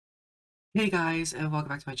Hey guys, and welcome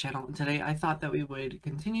back to my channel. And today I thought that we would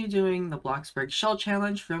continue doing the Bloxburg shell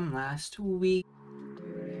challenge from last week.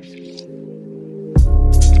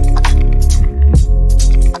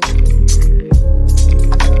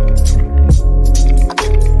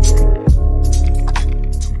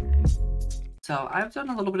 So I've done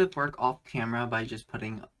a little bit of work off camera by just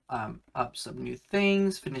putting up some new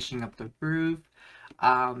things, finishing up the roof.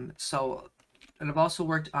 And I've also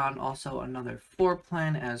worked on another floor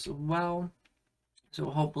plan as well. So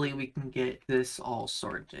hopefully we can get this all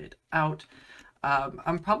sorted out.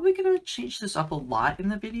 I'm probably going to change this up a lot in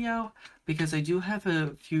the video because I do have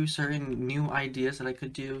a few certain new ideas that I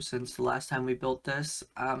could do since the last time we built this.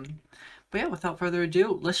 But yeah, without further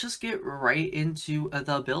ado, let's just get right into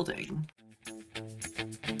the building.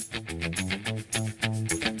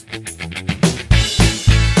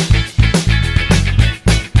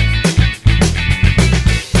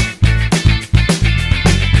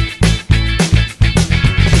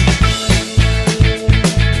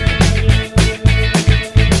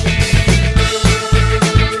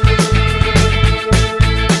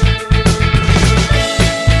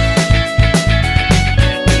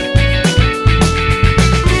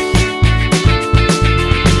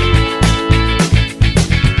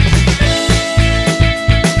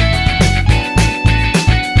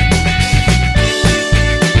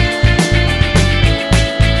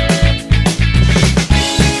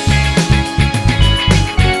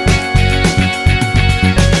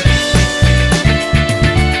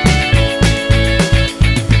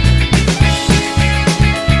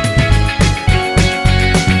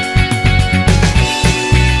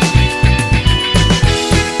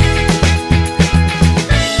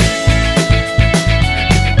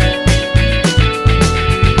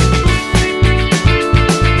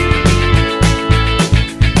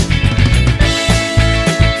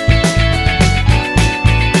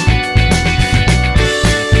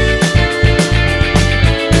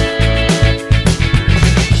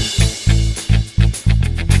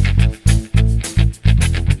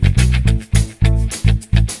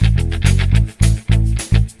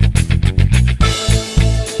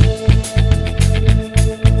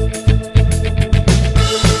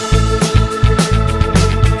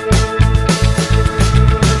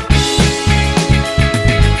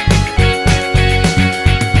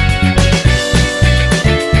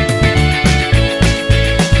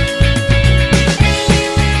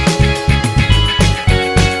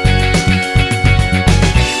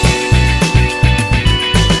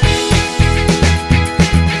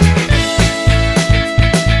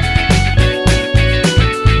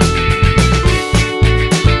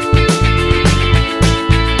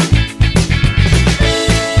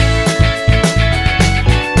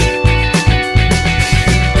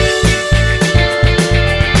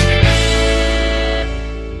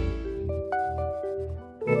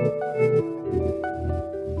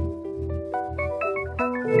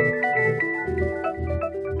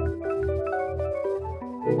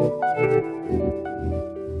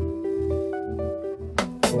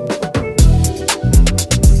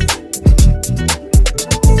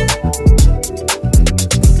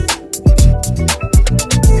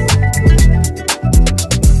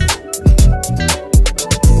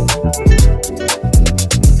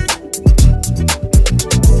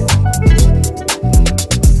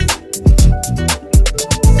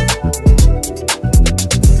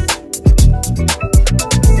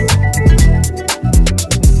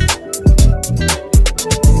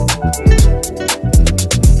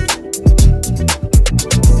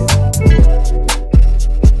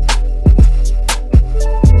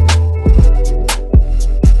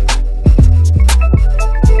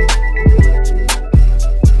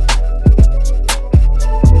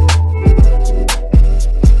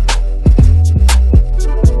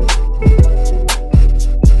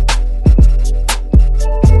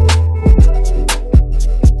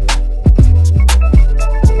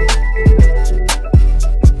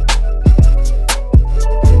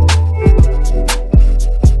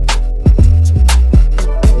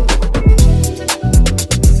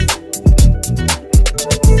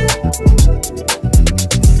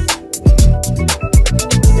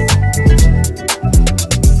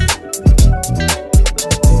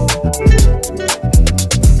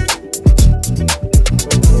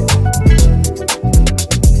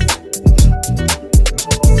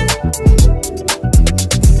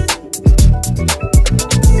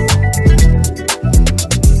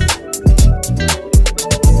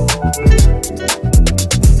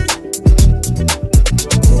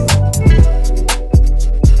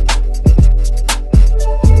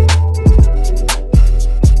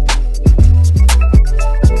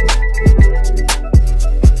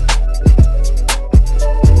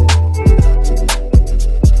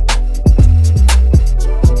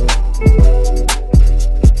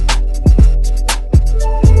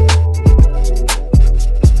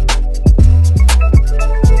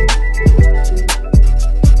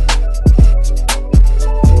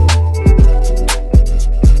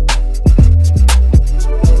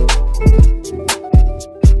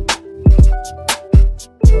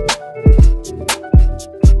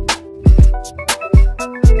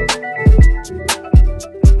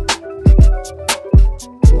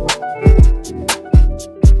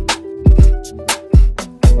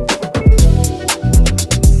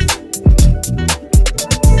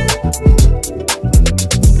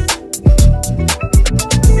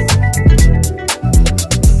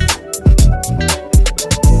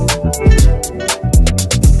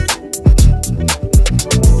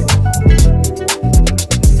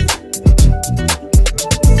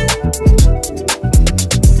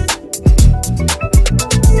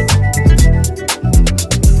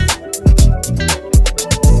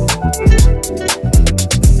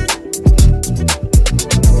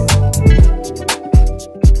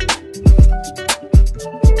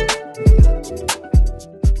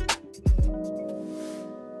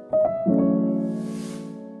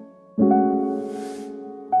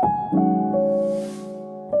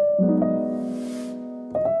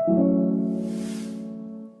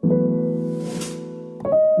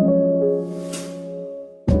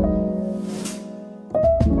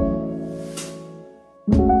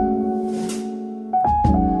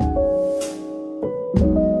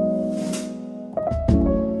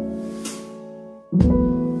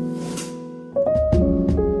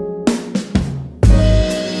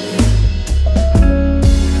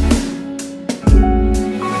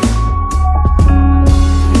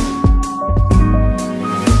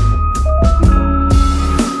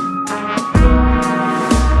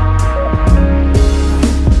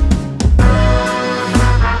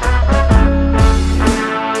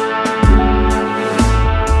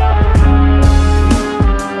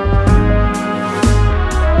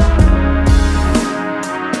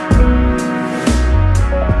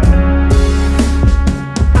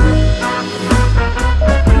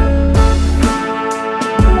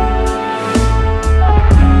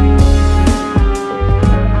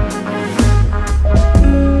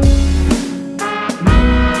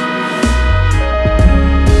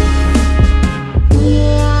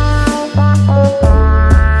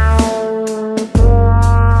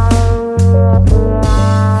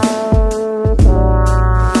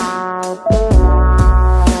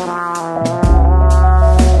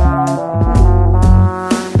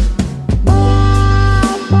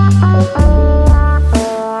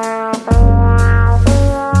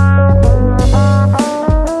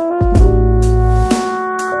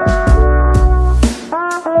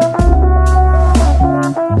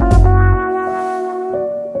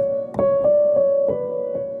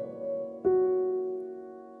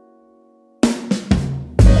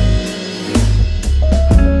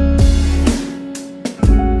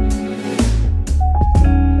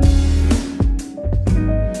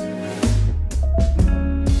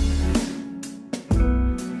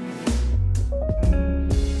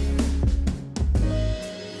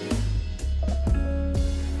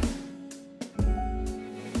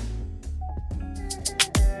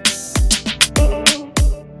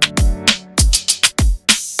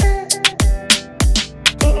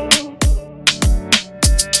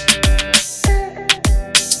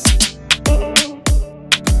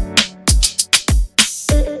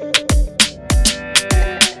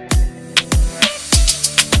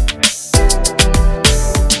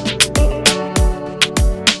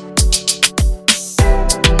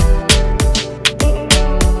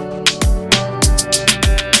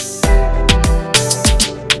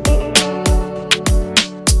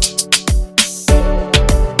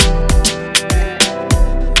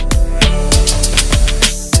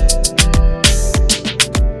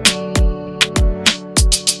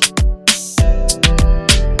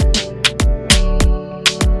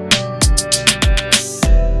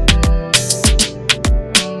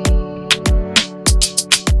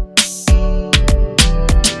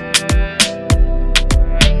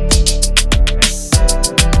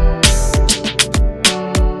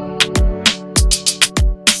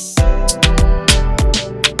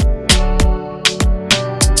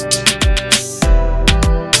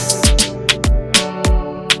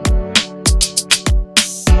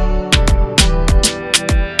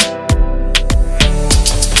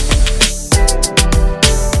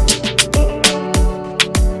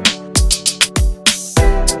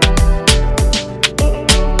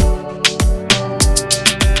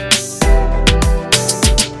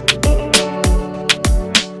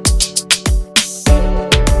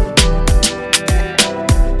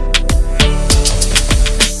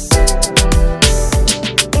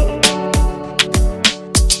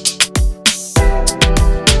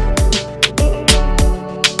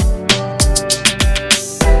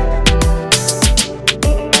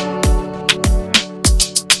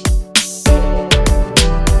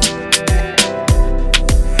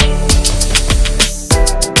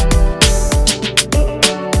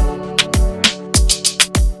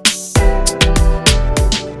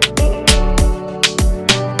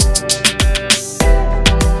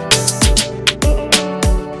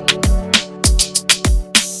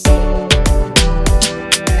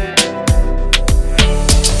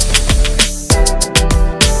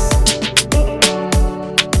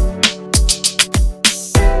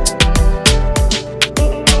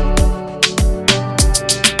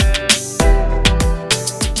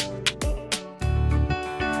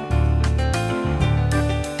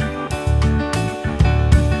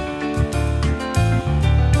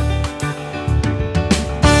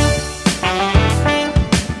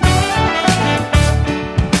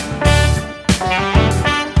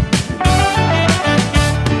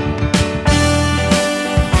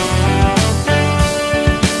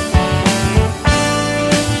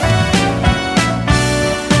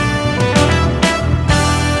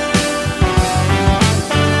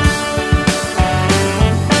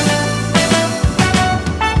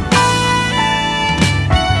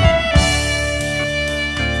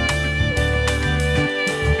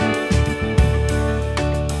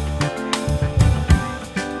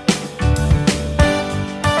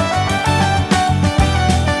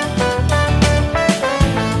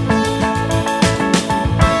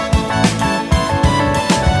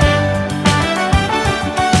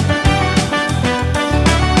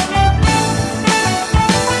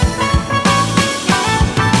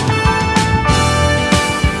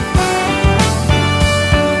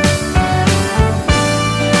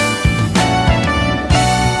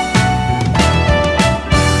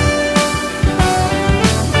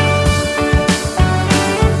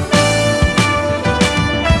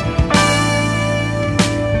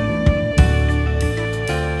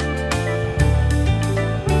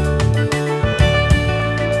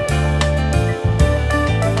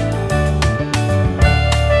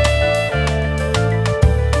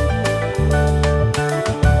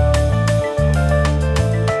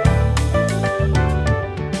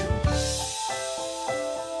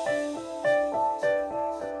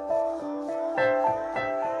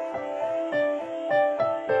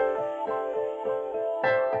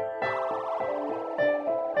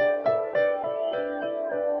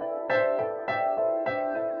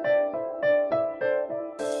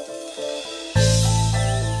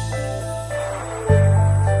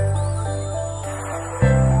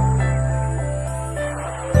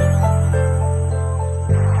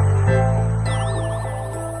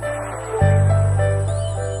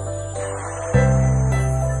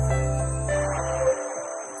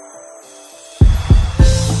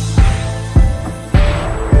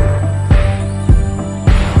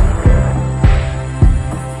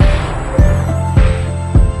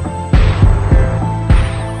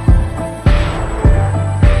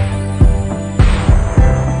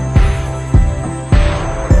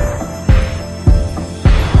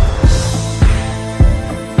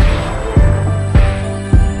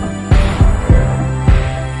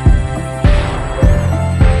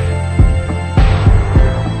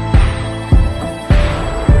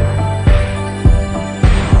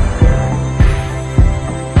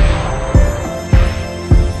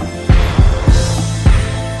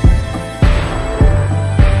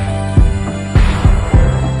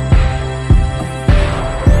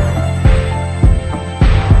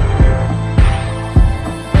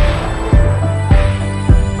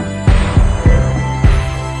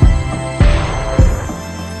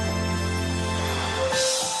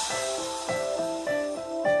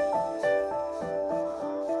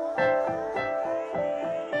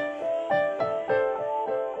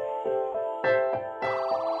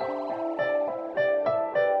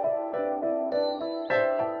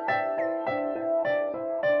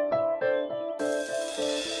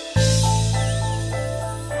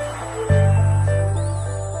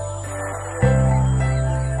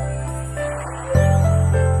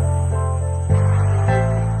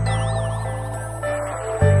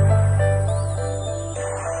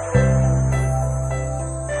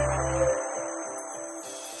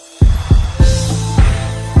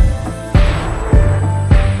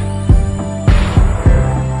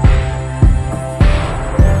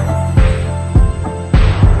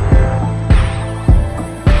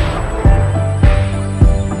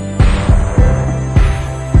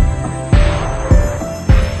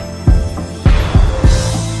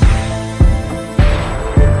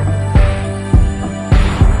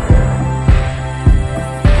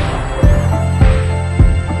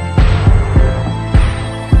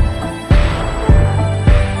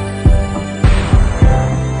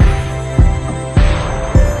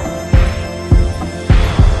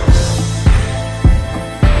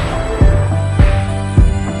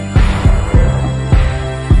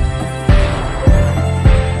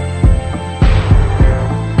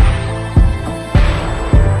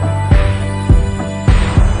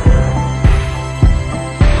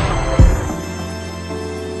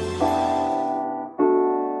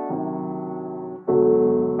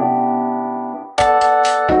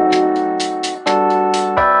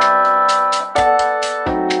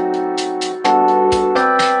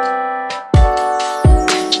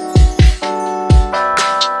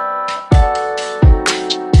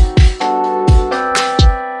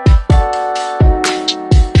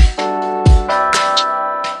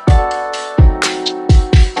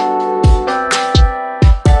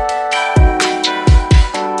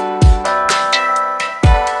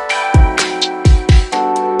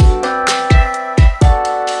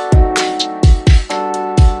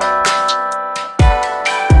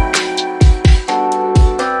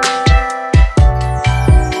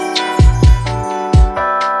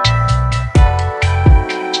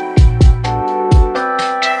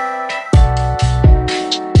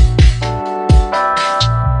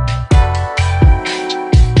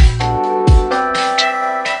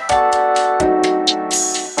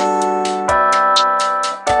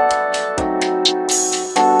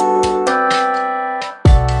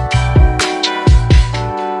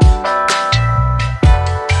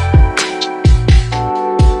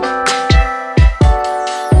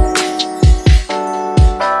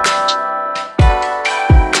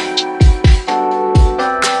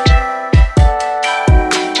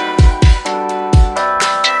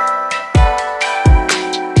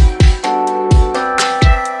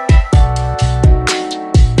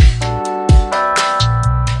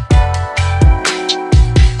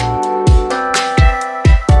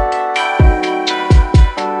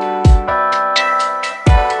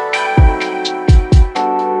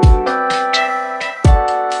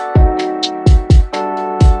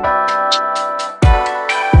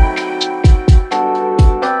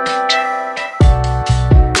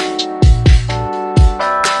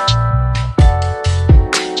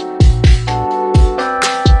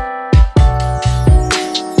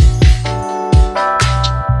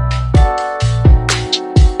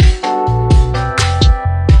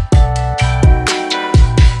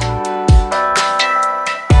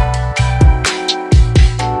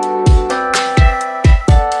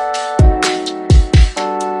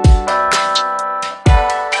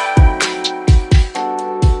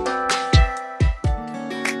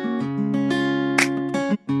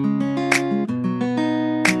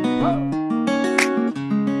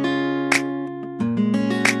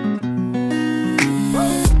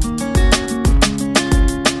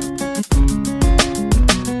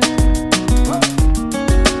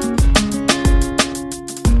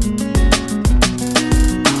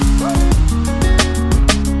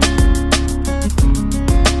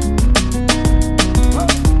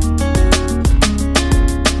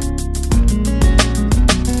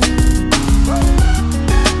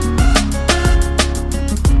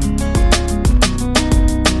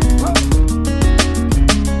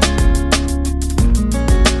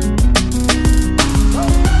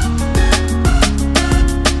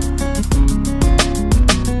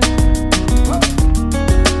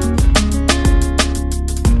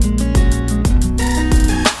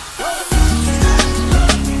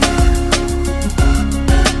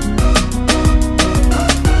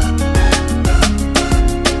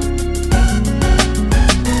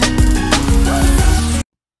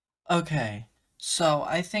 Okay, so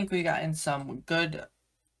I think we got in some good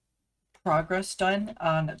progress done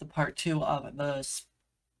on the part 2 of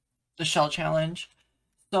the shell challenge.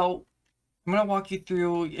 So I'm going to walk you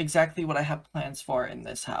through exactly what I have plans for in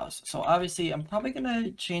this house. So obviously I'm probably going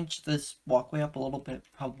to change this walkway up a little bit,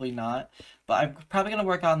 probably not, but I'm probably going to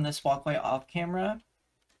work on this walkway off camera.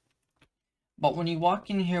 But when you walk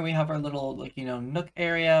in here, we have our little, like, you know, nook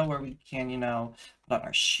area where we can, you know, put on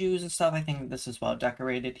our shoes and stuff. I think this is well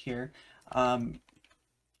decorated here. And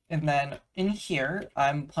then in here,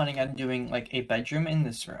 I'm planning on doing like a bedroom in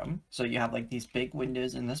this room. So you have like these big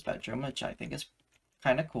windows in this bedroom, which I think is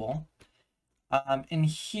kind of cool. In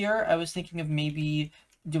here, I was thinking of maybe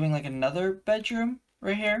doing like another bedroom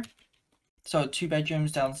right here. So 2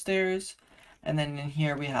 bedrooms downstairs. And then in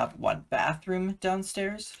here, we have 1 bathroom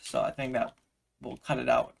downstairs. So I think that we'll cut it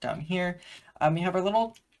out down here. We have our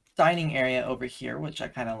little dining area over here, which I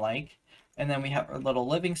kind of like. And then we have our little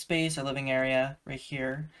living space, our living area right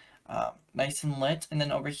here, nice and lit. And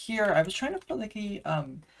then over here, I was trying to put like a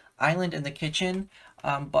island in the kitchen,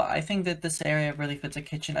 but I think that this area really fits a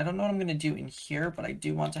kitchen. I don't know what I'm going to do in here, but I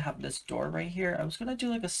do want to have this door right here. I was going to do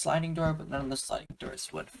like a sliding door, but none of the sliding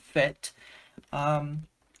doors would fit.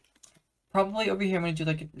 Probably over here, I'm going to do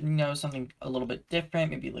like, you know, something a little bit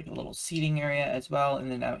different, maybe like a little seating area as well. And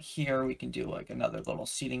then out here, we can do like another little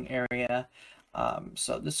seating area.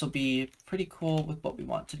 So this will be pretty cool with what we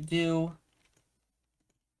want to do.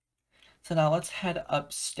 So now let's head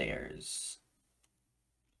upstairs.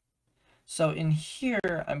 So in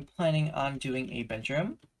here, I'm planning on doing a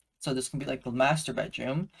bedroom. So this can be like the master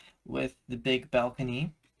bedroom with the big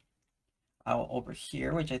balcony out over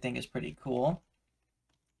here, which I think is pretty cool.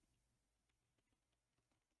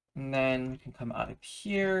 And then we can come out of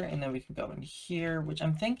here, and then we can go in here, which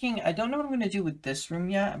I'm thinking, I don't know what I'm going to do with this room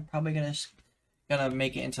yet. I'm probably gonna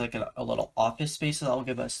make it into like a little office space. So that'll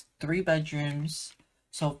give us 3 bedrooms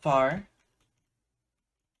so far.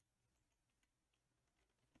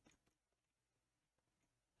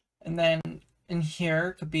 And then in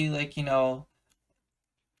here could be like, you know,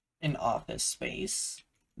 an office space.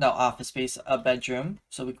 No, office space, a bedroom.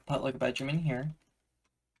 So we could put like a bedroom in here.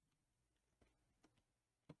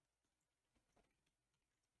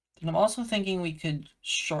 And I'm also thinking we could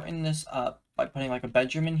shorten this up by putting like a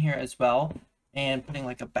bedroom in here as well and putting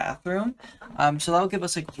like a bathroom. So that'll give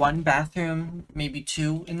us like 1 bathroom, maybe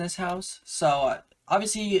 2 in this house. So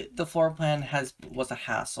obviously the floor plan was a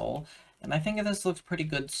hassle, and I think this looks pretty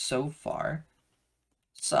good so far.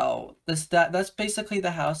 So that's basically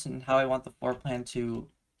the house and how I want the floor plan to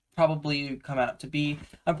probably come out to be.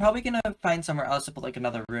 I'm probably gonna find somewhere else to put like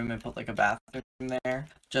another room and put like a bathroom there,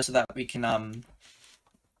 just so that we can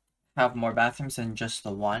have more bathrooms than just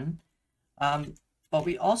the 1. But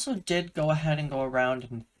we also did go ahead and go around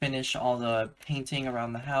and finish all the painting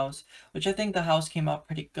around the house, which I think the house came out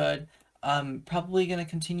pretty good. Probably going to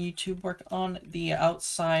continue to work on the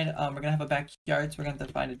outside. We're going to have a backyard, so we're going to have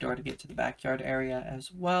to find a door to get to the backyard area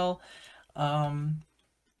as well. But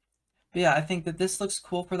yeah, I think that this looks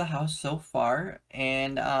cool for the house so far.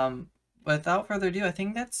 And without further ado, I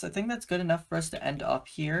think that's good enough for us to end up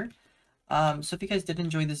here. So if you guys did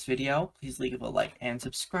enjoy this video, please leave a like and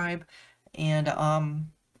subscribe. And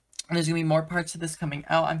there's gonna be more parts of this coming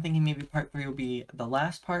out. I'm thinking maybe part 3 will be the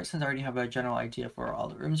last part, since I already have a general idea for where all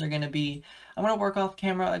the rooms are gonna be. I'm gonna work off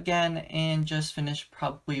camera again and just finish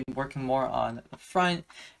probably working more on the front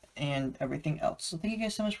and everything else. So thank you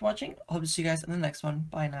guys so much for watching. I hope to see you guys in the next one.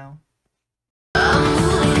 Bye now.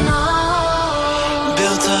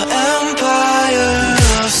 Built an empire.